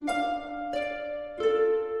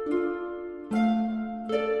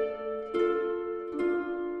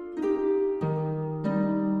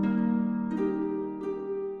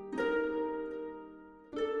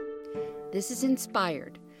This is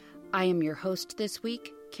Inspired. I am your host this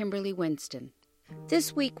week, Kimberly Winston.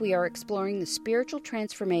 This week we are exploring the spiritual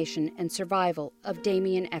transformation and survival of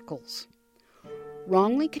Damien Echols.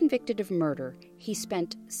 Wrongly convicted of murder, he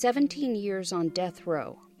spent 17 years on death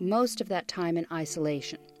row, most of that time in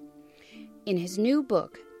isolation. In his new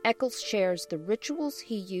book, Echols shares the rituals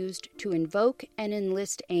he used to invoke and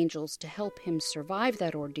enlist angels to help him survive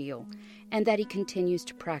that ordeal, and that he continues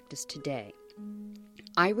to practice today.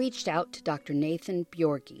 I reached out to Dr. Nathan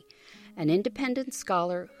Bjorgi, an independent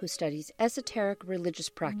scholar who studies esoteric religious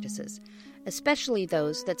practices, especially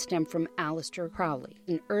those that stem from Aleister Crowley,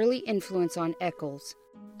 an early influence on Echols,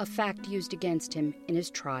 a fact used against him in his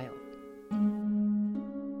trial.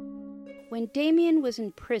 When Damien was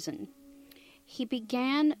in prison, he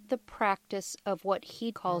began the practice of what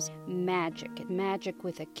he calls magic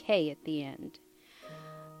with a K at the end.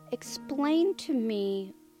 Explain to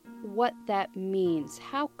me what that means.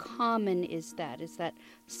 How common is that? Is that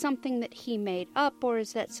something that he made up, or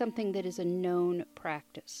is that something that is a known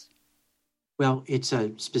practice? Well, it's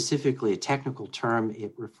specifically a technical term.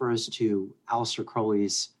 It refers to Aleister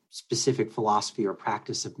Crowley's specific philosophy or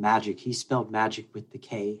practice of magic. He spelled magic with the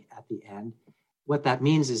K at the end. What that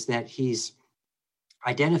means is that he's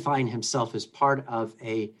identifying himself as part of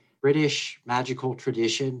a British magical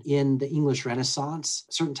tradition. In the English Renaissance,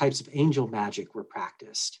 certain types of angel magic were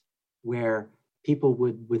practiced, where people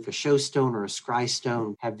would, with a show stone or a scry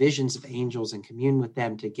stone, have visions of angels and commune with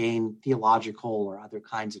them to gain theological or other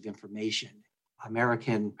kinds of information.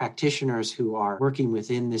 American practitioners who are working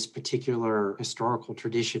within this particular historical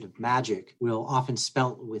tradition of magic will often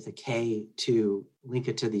spell it with a K to link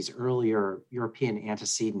it to these earlier European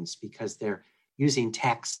antecedents, because they're using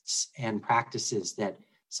texts and practices that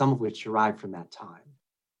some of which derive from that time.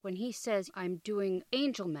 When he says, I'm doing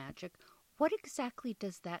angel magic, what exactly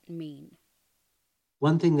does that mean?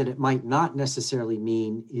 One thing that it might not necessarily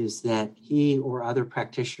mean is that he or other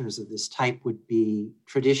practitioners of this type would be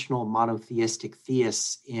traditional monotheistic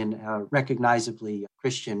theists in a recognizably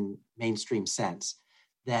Christian mainstream sense,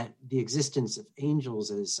 that the existence of angels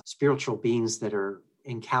as spiritual beings that are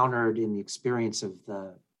encountered in the experience of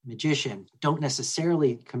the magician don't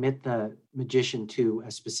necessarily commit the magician to a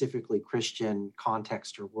specifically Christian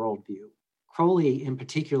context or worldview. Crowley, in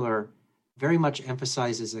particular, very much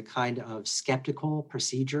emphasizes a kind of skeptical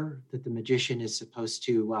procedure that the magician is supposed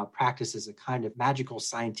to practice as a kind of magical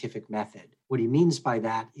scientific method. What he means by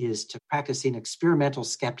that is to practicing experimental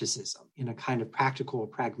skepticism in a kind of practical,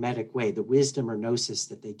 pragmatic way, the wisdom or gnosis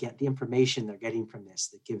that they get, the information they're getting from this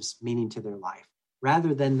that gives meaning to their life,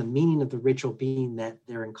 rather than the meaning of the ritual being that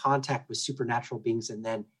they're in contact with supernatural beings, and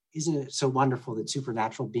then isn't it so wonderful that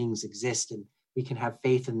supernatural beings exist and we can have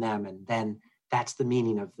faith in them, and then that's the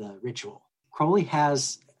meaning of the ritual. Crowley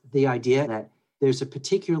has the idea that there's a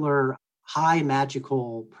particular high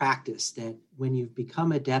magical practice that when you've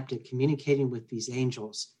become adept at communicating with these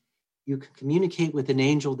angels, you can communicate with an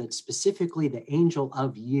angel that's specifically the angel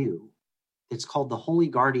of you. It's called the Holy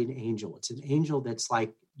Guardian Angel. It's an angel that's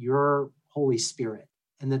like your Holy Spirit.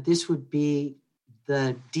 And that this would be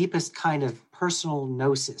the deepest kind of personal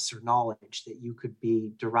gnosis or knowledge that you could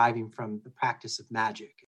be deriving from the practice of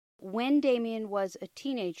magic. When Damien was a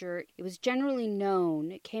teenager, it was generally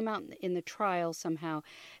known, it came out in the trial somehow,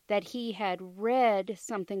 that he had read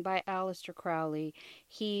something by Aleister Crowley.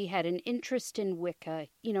 He had an interest in Wicca.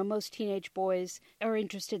 You know, most teenage boys are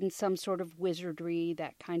interested in some sort of wizardry,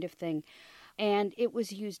 that kind of thing. And it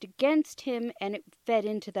was used against him, and it fed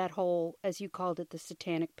into that whole, as you called it, the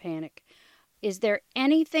satanic panic. Is there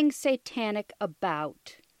anything satanic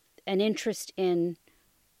about an interest in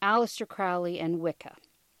Aleister Crowley and Wicca?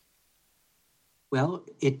 Well,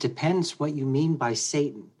 it depends what you mean by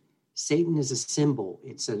Satan. Satan is a symbol.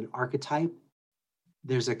 It's an archetype.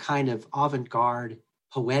 There's a kind of avant-garde,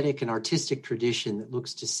 poetic and artistic tradition that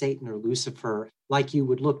looks to Satan or Lucifer like you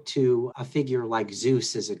would look to a figure like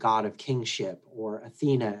Zeus as a god of kingship or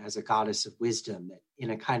Athena as a goddess of wisdom. That in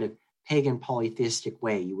a kind of pagan polytheistic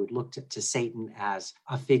way, you would look to Satan as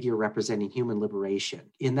a figure representing human liberation.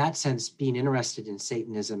 In that sense, being interested in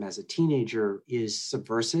Satanism as a teenager is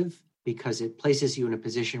subversive, because it places you in a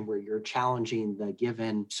position where you're challenging the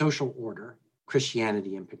given social order,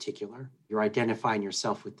 Christianity in particular. You're identifying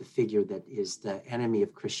yourself with the figure that is the enemy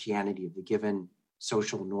of Christianity, of the given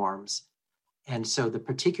social norms. And so the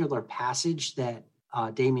particular passage that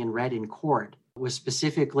Damien read in court was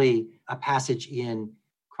specifically a passage in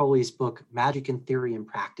Crowley's book, Magic in Theory and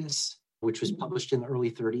Practice, which was published in the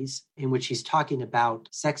early 30s, in which he's talking about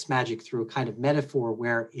sex magic through a kind of metaphor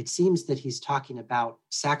where it seems that he's talking about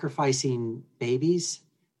sacrificing babies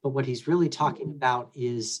But what he's really talking about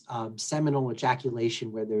is seminal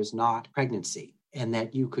ejaculation where there's not pregnancy, and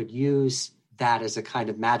that you could use that as a kind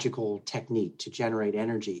of magical technique to generate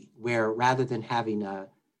energy, where rather than having a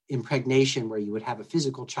impregnation where you would have a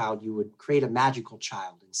physical child, you would create a magical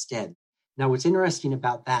child instead. Now, what's interesting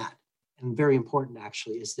about that, and very important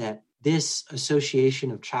actually, is that this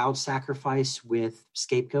association of child sacrifice with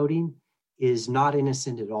scapegoating is not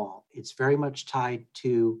innocent at all. It's very much tied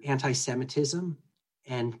to anti-Semitism,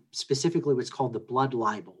 and specifically what's called the blood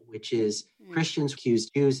libel, which is Christians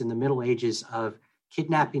accused Jews in the Middle Ages of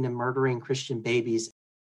kidnapping and murdering Christian babies.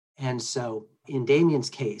 And so in Damien's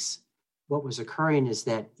case, what was occurring is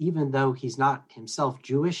that even though he's not himself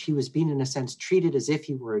Jewish, he was being, in a sense, treated as if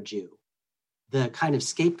he were a Jew. The kind of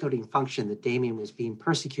scapegoating function that Damien was being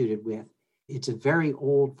persecuted with, it's a very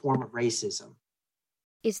old form of racism.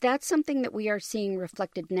 Is that something that we are seeing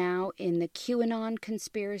reflected now in the QAnon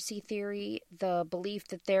conspiracy theory, the belief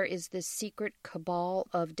that there is this secret cabal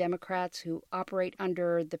of Democrats who operate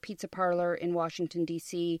under the pizza parlor in Washington,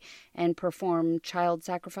 D.C. and perform child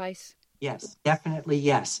sacrifice? Yes, definitely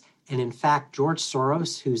yes. And in fact, George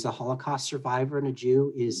Soros, who's a Holocaust survivor and a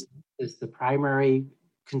Jew, is the primary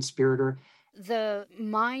conspirator. The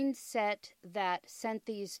mindset that sent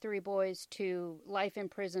these three boys to life in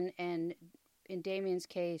prison and, in Damien's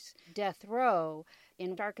case, death row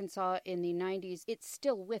in Arkansas in the 90s, it's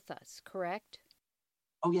still with us, correct?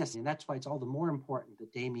 Oh, yes. And that's why it's all the more important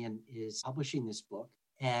that Damien is publishing this book.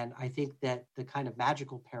 And I think that the kind of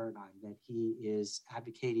magical paradigm that he is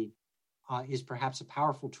advocating is perhaps a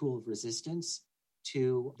powerful tool of resistance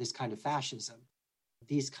to this kind of fascism.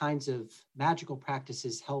 These kinds of magical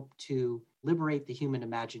practices help to liberate the human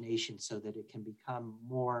imagination so that it can become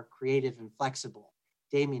more creative and flexible.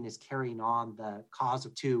 Damien is carrying on the cause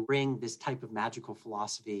to bring this type of magical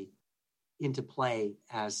philosophy into play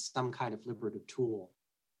as some kind of liberative tool.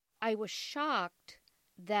 I was shocked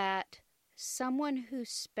that someone who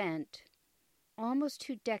spent almost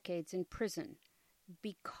 2 decades in prison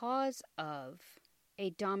because of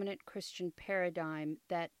a dominant Christian paradigm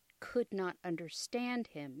that could not understand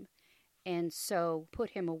him and so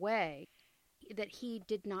put him away, that he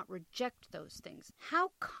did not reject those things.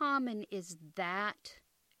 How common is that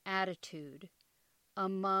attitude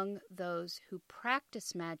among those who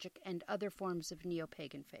practice magic and other forms of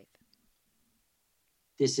neo-pagan faith?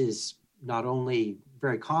 This is not only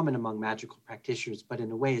very common among magical practitioners, but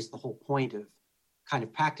in a way is the whole point of kind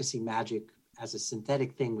of practicing magic as a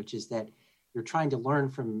synthetic thing, which is that you're trying to learn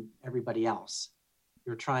from everybody else.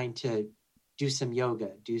 You're trying to do some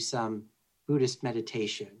yoga, do some Buddhist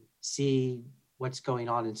meditation, see what's going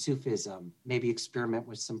on in Sufism, maybe experiment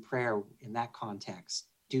with some prayer in that context,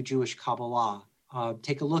 do Jewish Kabbalah,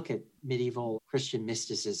 take a look at medieval Christian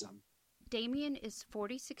mysticism. Damien is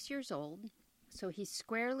 46 years old, so he's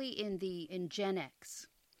squarely in Gen X.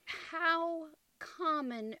 How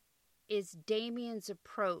common is Damien's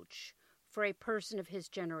approach for a person of his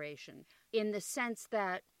generation, in the sense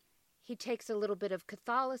that he takes a little bit of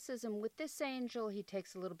Catholicism with this angel, he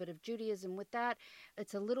takes a little bit of Judaism with that.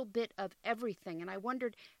 It's a little bit of everything. And I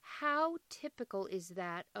wondered, how typical is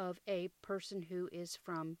that of a person who is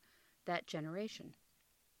from that generation?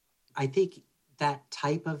 I think that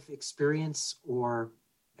type of experience or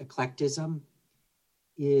eclecticism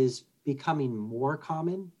is becoming more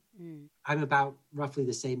common. I'm about roughly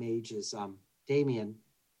the same age as Damien.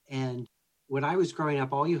 And when I was growing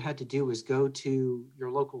up, all you had to do was go to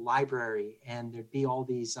your local library and there'd be all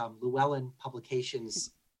these Llewellyn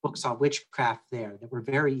Publications books on witchcraft there that were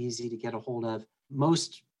very easy to get a hold of.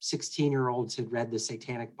 Most 16-year-olds had read the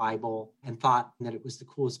Satanic Bible and thought that it was the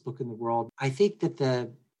coolest book in the world. I think that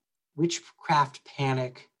the witchcraft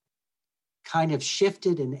panic kind of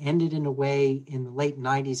shifted and ended in a way in the late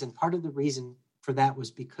 90s. And part of the reason for that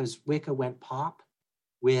was because Wicca went pop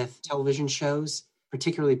with television shows,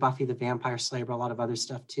 particularly Buffy the Vampire Slayer, but a lot of other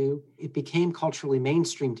stuff too. It became culturally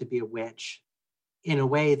mainstream to be a witch in a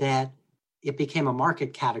way that it became a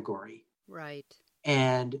market category. Right.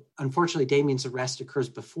 And unfortunately, Damien's arrest occurs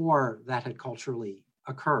before that had culturally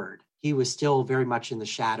occurred. He was still very much in the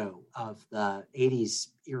shadow of the 80s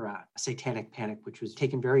era satanic panic, which was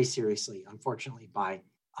taken very seriously, unfortunately, by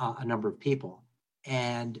a number of people.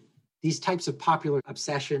 And these types of popular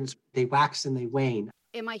obsessions, they wax and they wane.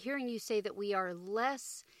 Am I hearing you say that we are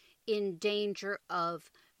less in danger of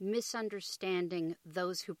misunderstanding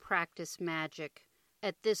those who practice magic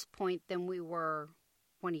at this point than we were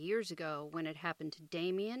 20 years ago when it happened to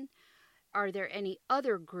Damien? Are there any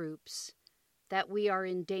other groups that we are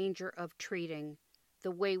in danger of treating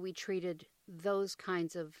the way we treated those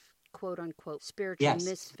kinds of quote-unquote spiritual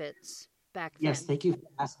misfits back then? Yes, thank you for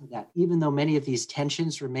asking that. Even though many of these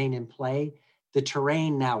tensions remain in play, the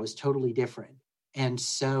terrain now is totally different. And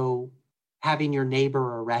so having your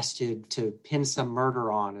neighbor arrested to pin some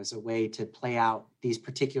murder on as a way to play out these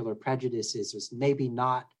particular prejudices is maybe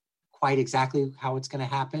not quite exactly how it's going to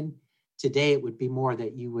happen. Today, it would be more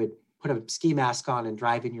that you would put a ski mask on and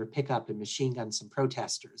drive in your pickup and machine gun some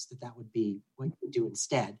protesters, that would be what you would do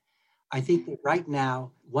instead. I think that right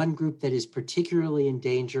now, one group that is particularly in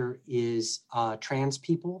danger is trans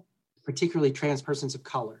people, particularly trans persons of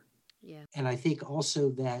color. Yeah. And I think also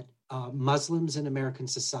that Muslims in American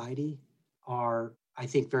society are, I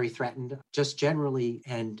think, very threatened just generally.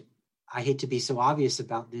 And I hate to be so obvious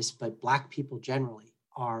about this, but Black people generally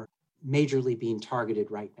are majorly being targeted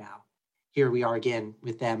right now. Here we are again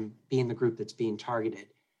with them being the group that's being targeted.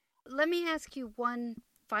 Let me ask you one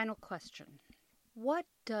final question. What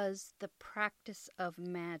does the practice of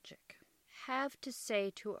magic have to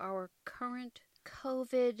say to our current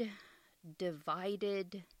COVID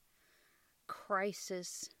divided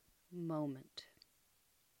crisis moment?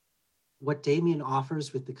 What Damien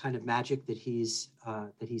offers with the kind of magic that he's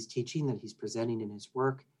teaching, that he's presenting in his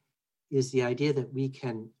work, is the idea that we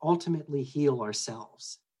can ultimately heal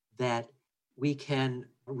ourselves, that we can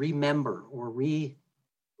remember or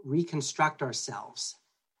reconstruct ourselves.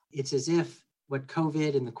 It's as if what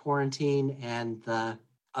COVID and the quarantine and the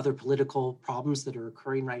other political problems that are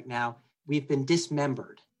occurring right now, we've been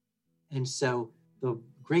dismembered. And so the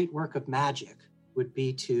great work of magic would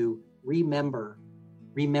be to remember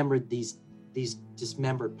these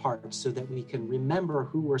dismembered parts so that we can remember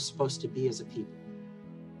who we're supposed to be as a people.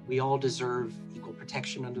 We all deserve equal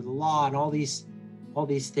protection under the law and all these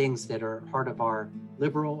things that are part of our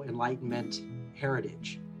liberal Enlightenment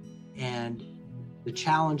heritage. And the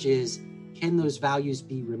challenge is, can those values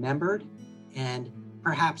be remembered? And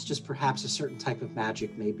perhaps, just perhaps, a certain type of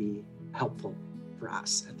magic may be helpful for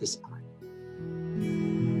us at this time.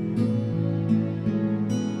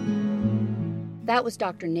 That was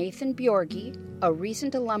Dr. Nathan Bjorgi, a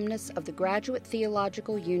recent alumnus of the Graduate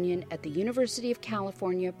Theological Union at the University of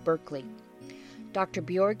California, Berkeley. Dr.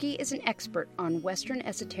 Bjorgi is an expert on Western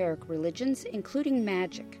esoteric religions, including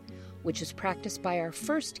magic, which is practiced by our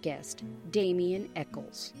first guest, Damien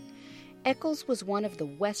Echols. Echols was one of the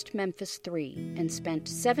West Memphis Three and spent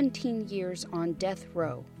 17 years on death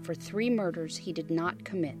row for 3 murders he did not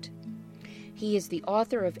commit. He is the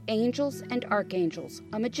author of Angels and Archangels,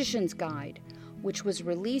 A Magician's Guide, which was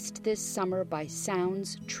released this summer by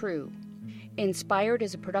Sounds True. Inspired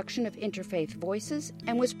as a production of Interfaith Voices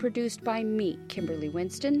and was produced by me, Kimberly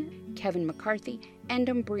Winston, Kevin McCarthy, and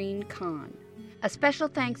Umbreen Khan. A special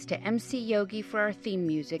thanks to MC Yogi for our theme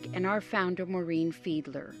music and our founder, Maureen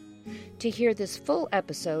Fiedler. To hear this full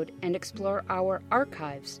episode and explore our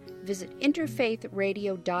archives, visit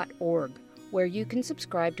interfaithradio.org, where you can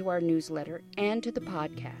subscribe to our newsletter and to the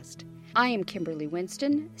podcast. I am Kimberly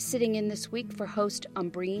Winston, sitting in this week for host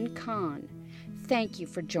Umbreen Khan. Thank you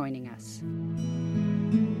for joining us.